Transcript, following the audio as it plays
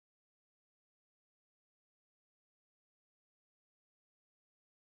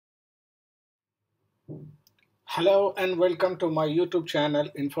Hello and welcome to my YouTube channel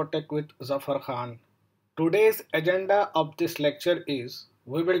Infotech with Zafar Khan. Today's agenda of this lecture is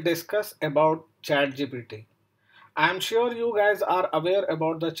we will discuss about ChatGPT. I am sure you guys are aware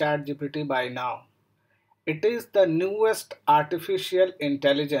about the ChatGPT by now. It is the newest artificial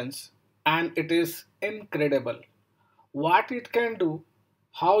intelligence and it is incredible. What it can do,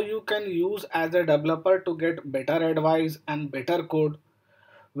 how you can use as a developer to get better advice and better code.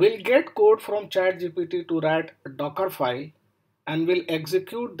 We'll get code from ChatGPT to write Dockerfile and we'll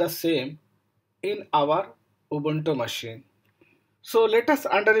execute the same in our Ubuntu machine. So let us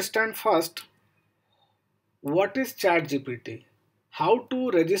understand first what is ChatGPT, how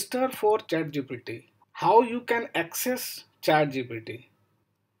to register for ChatGPT, how you can access ChatGPT.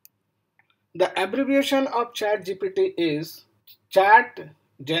 The abbreviation of ChatGPT is Chat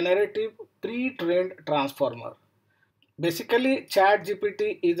Generative Pre-trained Transformer. Basically,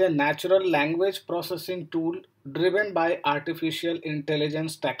 ChatGPT is a natural language processing tool driven by artificial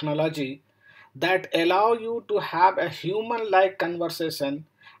intelligence technology that allow you to have a human-like conversation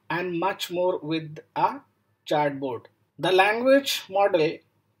and much more with a chatbot. The language model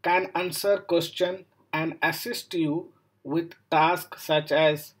can answer questions and assist you with tasks such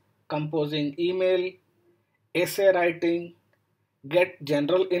as composing email, essay writing, get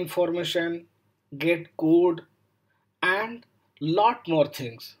general information, get code, and lot more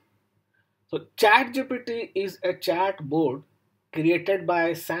things. So ChatGPT is a chat board created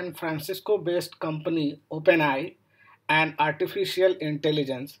by San Francisco based company OpenAI, an artificial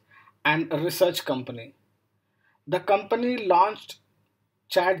intelligence and research company. The company launched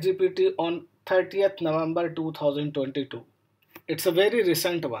ChatGPT on 30th November 2022. It's a very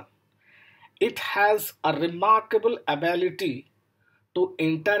recent one. It has a remarkable ability to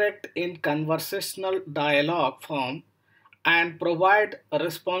interact in conversational dialogue form and provide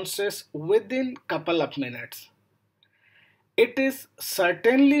responses within couple of minutes. It is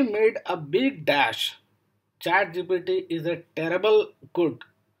certainly made a big dash. ChatGPT is a terrible good.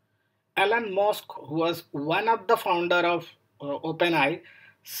 Elon Musk, who was one of the founder of OpenAI,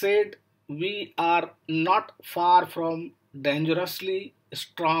 said we are not far from dangerously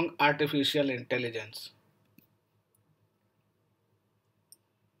strong artificial intelligence.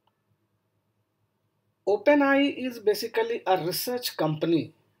 OpenAI is basically a research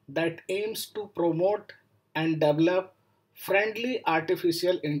company that aims to promote and develop friendly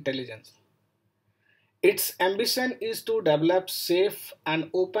artificial intelligence. Its ambition is to develop safe and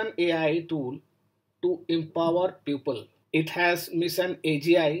open AI tool to empower people. It has mission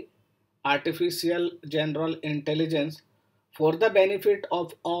AGI, artificial general intelligence, for the benefit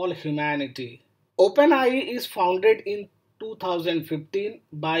of all humanity. OpenAI is founded in 2015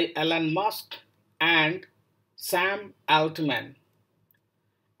 by Elon Musk and Sam Altman.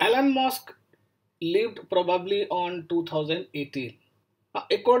 Elon Musk lived probably on 2018.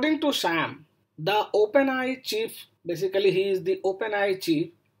 According to Sam, the OpenAI chief, basically he is the OpenAI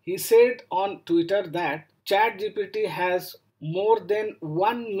chief, he said on Twitter that ChatGPT has more than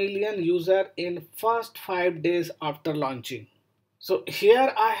 1 million users in first 5 days after launching. So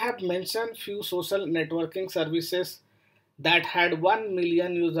here I have mentioned few social networking services that had 1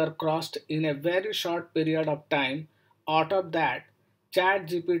 million user crossed in a very short period of time. Out of that,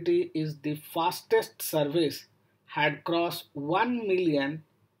 ChatGPT is the fastest service, had crossed 1 million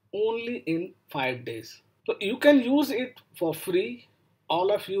only in 5 days. So you can use it for free.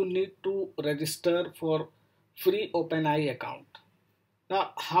 All of you need to register for free OpenAI account.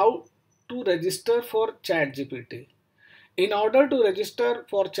 Now, how to register for ChatGPT? In order to register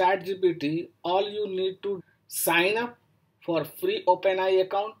for ChatGPT, all you need to sign up for free OpenAI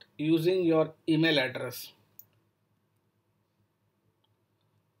account using your email address.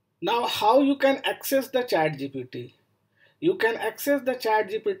 Now, how you can access the ChatGPT? You can access the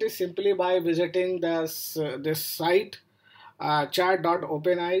ChatGPT simply by visiting this site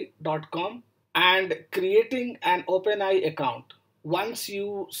chat.openai.com and creating an OpenAI account. Once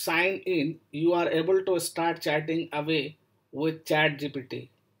you sign in, you are able to start chatting away with ChatGPT.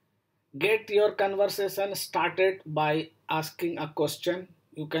 Get your conversation started by asking a question.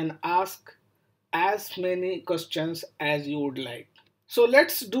 You can ask as many questions as you would like. So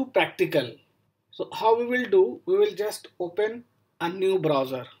let's do practical. So how we will do, we will just open a new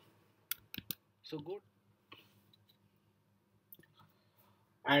browser. So go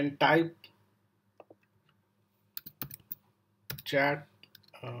and type chat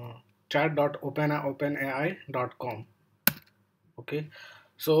chat.openai.com. Okay,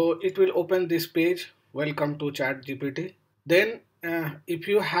 so it will open this page. Welcome to ChatGPT. Then if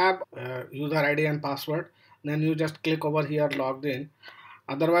you have user ID and password, then you just click over here logged in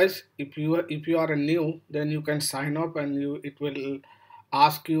Otherwise, if you are a new, then you can sign up and you it will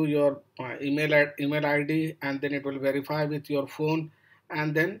ask you your email ID, and then it will verify with your phone,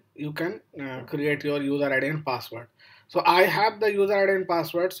 and then you can create your user ID and password. So I have the user ID and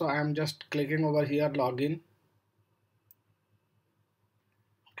password, so I am just clicking over here login.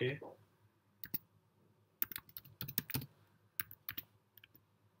 Okay.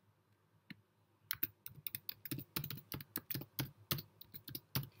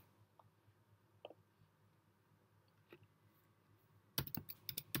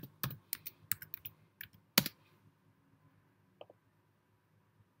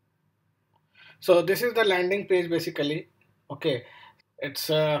 So this is the landing page basically. Okay,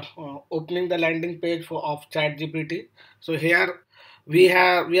 it's opening the landing page for of ChatGPT. So here we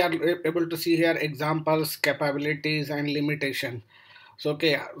are able to see here examples, capabilities, and limitation. So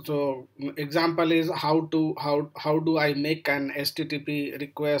okay, so example is how do I make an HTTP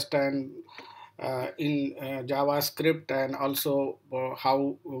request and in JavaScript, and also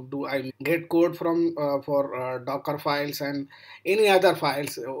how do I get code from for Docker files and any other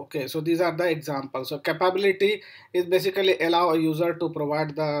files. Okay, so these are the examples. So capability is basically allow a user to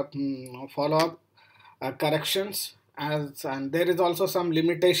provide the follow-up corrections, as and there is also some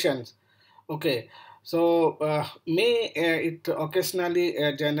limitations. Okay, so may it occasionally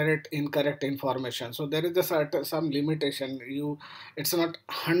generate incorrect information. So there is a certain some limitation. It's not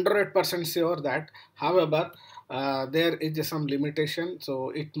 100% sure that. However, there is some limitation.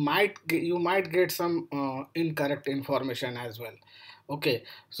 So you might get some incorrect information as well. Okay,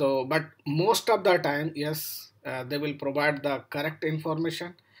 so but most of the time, yes, they will provide the correct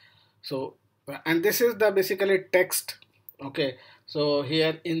information. So and this is the basically text. Okay, so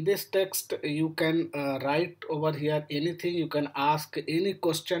here in this text you can write over here anything, you can ask any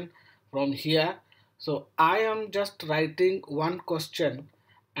question from here. So I am just writing one question,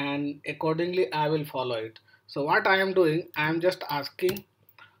 and accordingly I will follow it. So what I am doing, I am just asking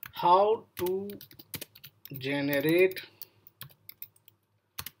how to generate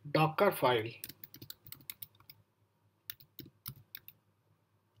docker file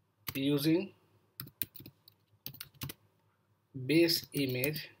using base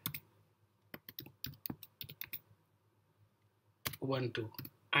image Ubuntu.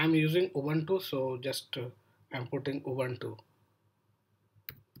 I'm using Ubuntu, so just I'm putting Ubuntu,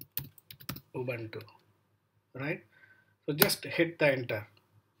 right? So just hit the enter.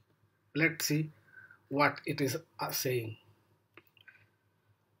 Let's see what it is saying.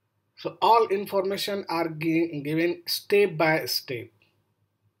 So all information are given step by step,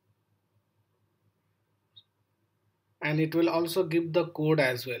 and it will also give the code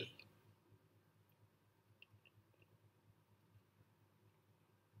as well.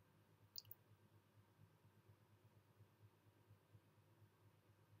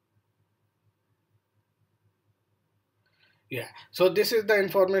 Yeah, so this is the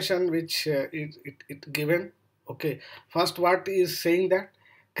information which it given. Okay, first what is saying that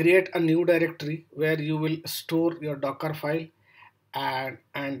create a new directory where you will store your docker file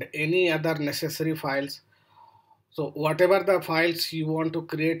and any other necessary files. So whatever the files you want to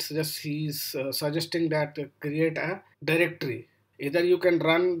create, just he's suggesting that create a directory. Either you can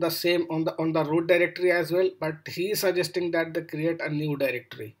run the same on the root directory as well, but he is suggesting that they create a new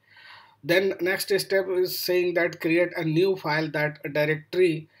directory. Then next step is saying that create a new file. That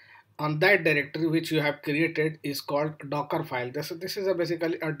directory, on that directory which you have created, is called Dockerfile. This is a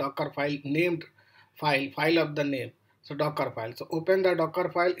basically a Dockerfile named file of the name. So Dockerfile. So open the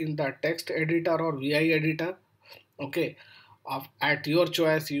Dockerfile in the text editor or VI editor. Okay, at your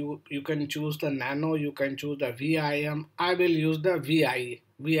choice, you can choose the nano, you can choose the vim. I will use the vi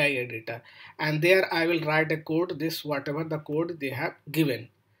editor, and there I will write a code, this whatever the code they have given.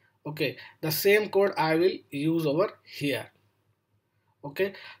 Okay, the same code I will use over here.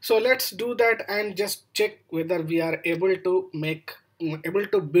 Okay, so let's do that and just check whether we are able to make able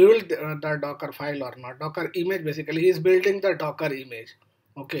to build the docker file or not. Docker image, basically he is building the docker image.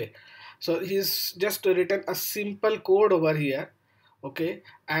 Okay, so he's just written a simple code over here. Okay,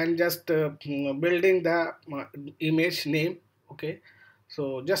 and just building the image name. Okay,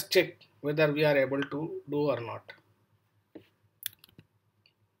 so just check whether we are able to do or not.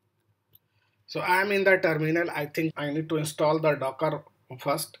 So I am in the terminal. I think I need to install the docker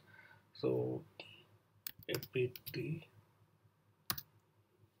first. So apt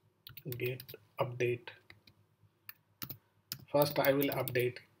get update. First I will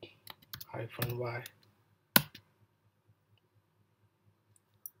update -y.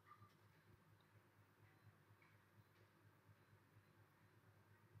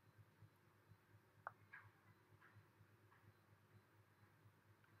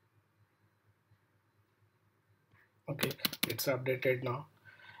 Okay, it's updated now.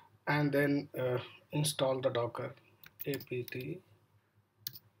 And then install the Docker apt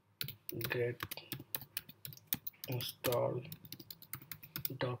get install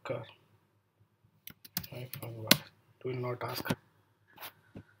Docker -y. It will not ask.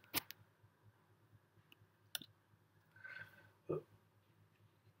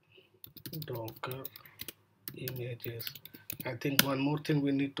 Docker images. I think one more thing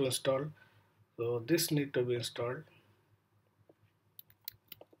we need to install. So this need to be installed.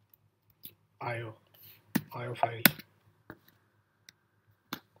 IO file.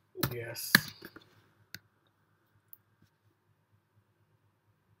 Yes.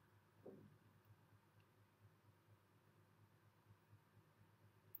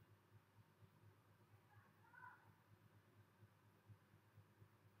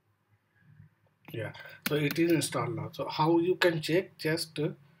 Yeah. So it is installed now. So how you can check? Just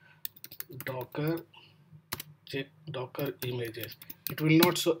Docker check Docker images. It will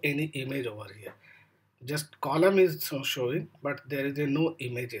not show any image over here. Just column is showing, but there is no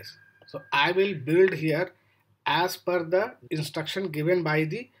images. So I will build here as per the instruction given by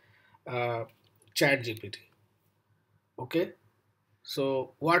the uh, ChatGPT. Okay.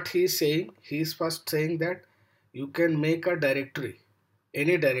 So what he's saying, he's first saying that you can make a directory,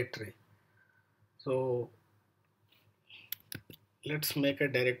 any directory. So let's make a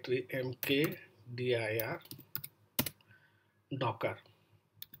directory mkdir docker.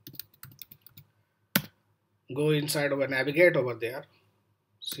 Go inside over, navigate over there,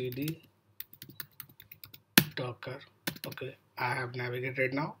 cd docker. Okay, I have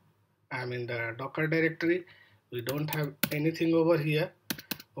navigated now. I'm in the docker directory. We don't have anything over here.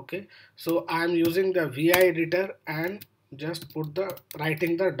 Okay, so I'm using the vi editor and just put the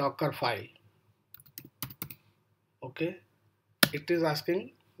writing the docker file. Okay, it is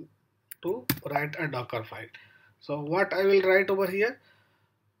asking to write a docker file. So what I will write over here,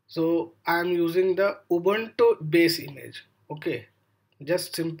 so I'm using the Ubuntu base image. Okay,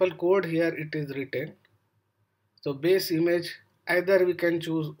 just simple code here it is written. So base image, either we can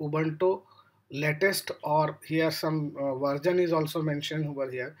choose Ubuntu latest, or here some version is also mentioned over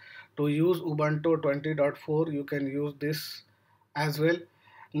here. To use Ubuntu 20.4 you can use this as well.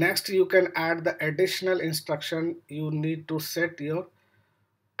 Next you can add the additional instruction. You need to set your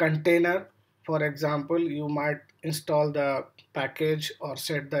container. For example, you might install the package or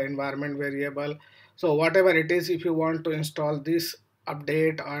set the environment variable. So whatever it is, if you want to install this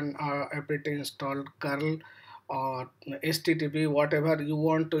update on apt install curl or http, whatever you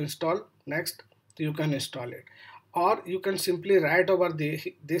want to install next, you can install it, or you can simply write over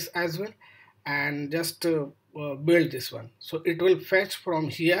this as well and just build this one. So it will fetch from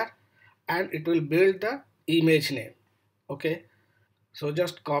here and it will build the image name. Okay, so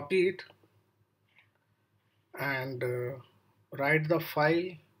just copy it and write the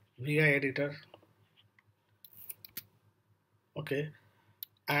file via editor. Okay,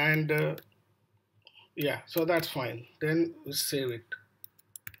 and yeah, so that's fine. Then save it.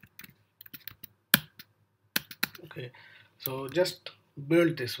 Okay, so just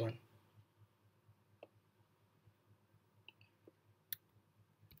build this one.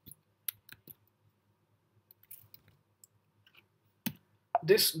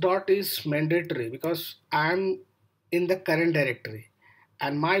 This dot is mandatory because I'm in the current directory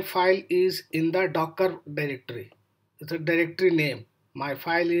and my file is in the Docker directory. It's a directory name. My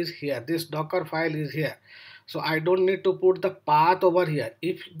file is here. This Docker file is here. So I don't need to put the path over here.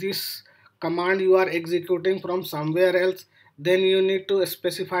 If this command you are executing from somewhere else, then you need to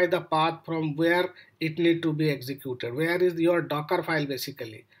specify the path from where it need to be executed. Where is your Docker file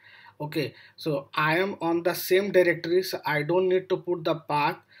basically? Okay, so I am on the same directory, so I don't need to put the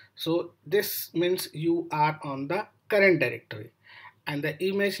path. So this means you are on the current directory and the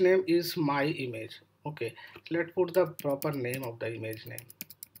image name is my image. Okay, let's put the proper name of the image name,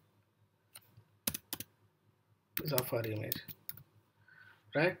 Zafar image,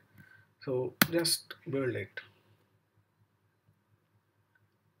 right? So just build it.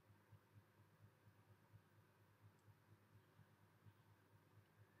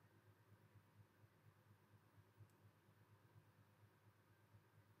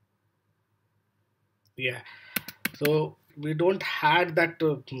 Yeah, so we don't had that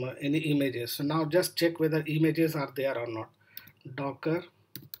any images. So now just check whether images are there or not. Docker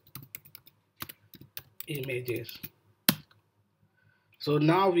images. So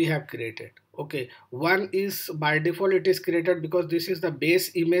now we have created. Okay, one is by default it is created because this is the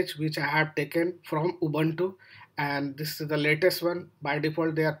base image which I have taken from Ubuntu, and this is the latest one. By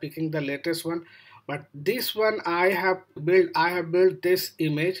default they are picking the latest one, but this one I have built this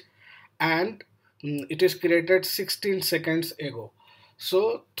image, and It is created 16 seconds ago.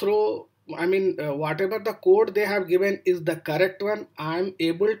 So through, whatever the code they have given is the correct one, I am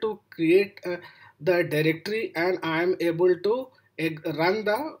able to create the directory, and I am able to run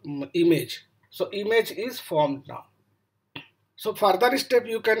the image. So image is formed now. So further step,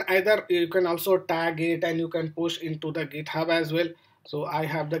 you can also tag it, and you can push into the GitHub as well. So I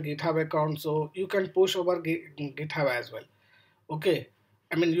have the GitHub account, so you can push over GitHub as well. Okay,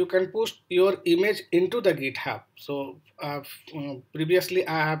 you can push your image into the GitHub. So previously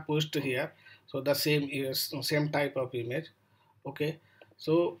I have pushed here, so the same is same type of image. Okay,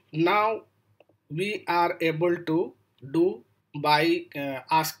 so now we are able to do by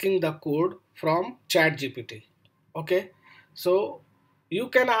asking the code from ChatGPT. Okay, so you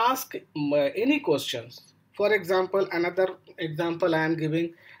can ask any questions. For example, another example I am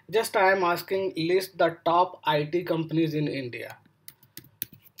giving, just I am asking list the top IT companies in India.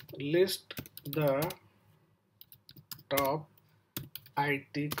 List the top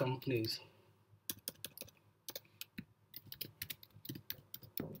IT companies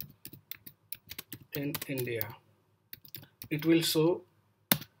in India. It will show,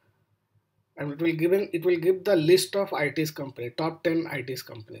 and it will give the list of IT's company, top 10 IT's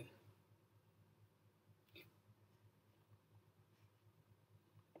company.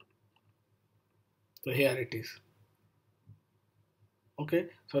 So here it is. Okay,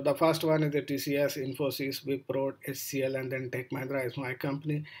 so the first one is the TCS, Infosys, Wipro, HCL, and then Tech Mahindra is my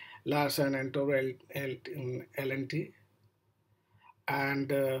company, Larsen and Toubro, L&T,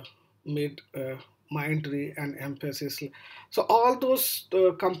 and mid Mindtree and Emphasis. So all those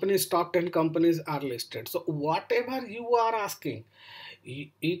companies, top 10 companies are listed. So whatever you are asking,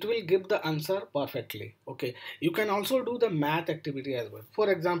 it will give the answer perfectly. Okay, you can also do the math activity as well. For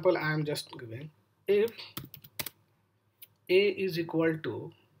example, I am just giving, if A is equal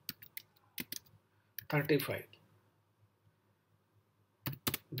to 35,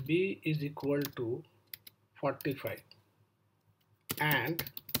 B is equal to 45, and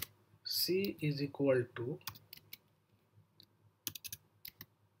C is equal to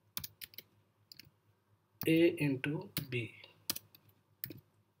A into B.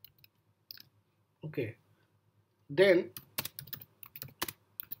 Okay, then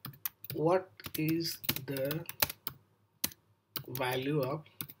what is the value of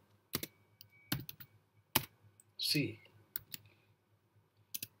C?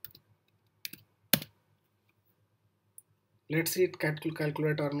 Let's see it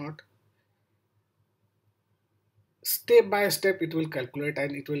calculate or not. Step by step it will calculate,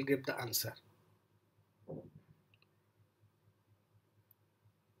 and it will give the answer.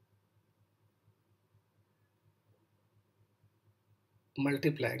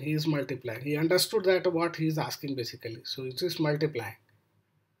 Multiplying, he is multiplying. He understood that what he is asking basically. So it is multiplying,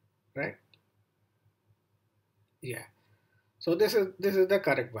 right? Yeah. So this is the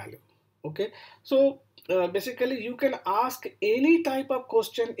correct value. Okay. So basically you can ask any type of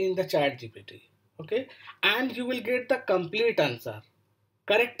question in the chat GPT. Okay, and you will get the complete answer,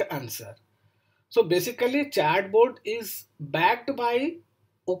 correct answer. So basically chatbot is backed by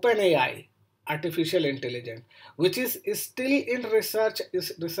OpenAI artificial intelligence, which is still in research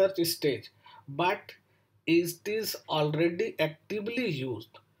stage, but it is already actively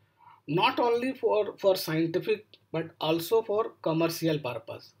used, not only for scientific but also for commercial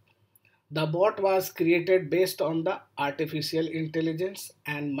purpose. The bot was created based on the artificial intelligence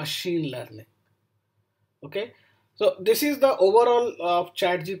and machine learning. Okay, so this is the overall of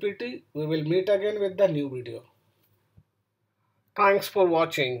ChatGPT. We will meet again with the new video. Thanks for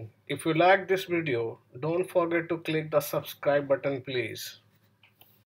watching. If you like this video, don't forget to click the subscribe button please.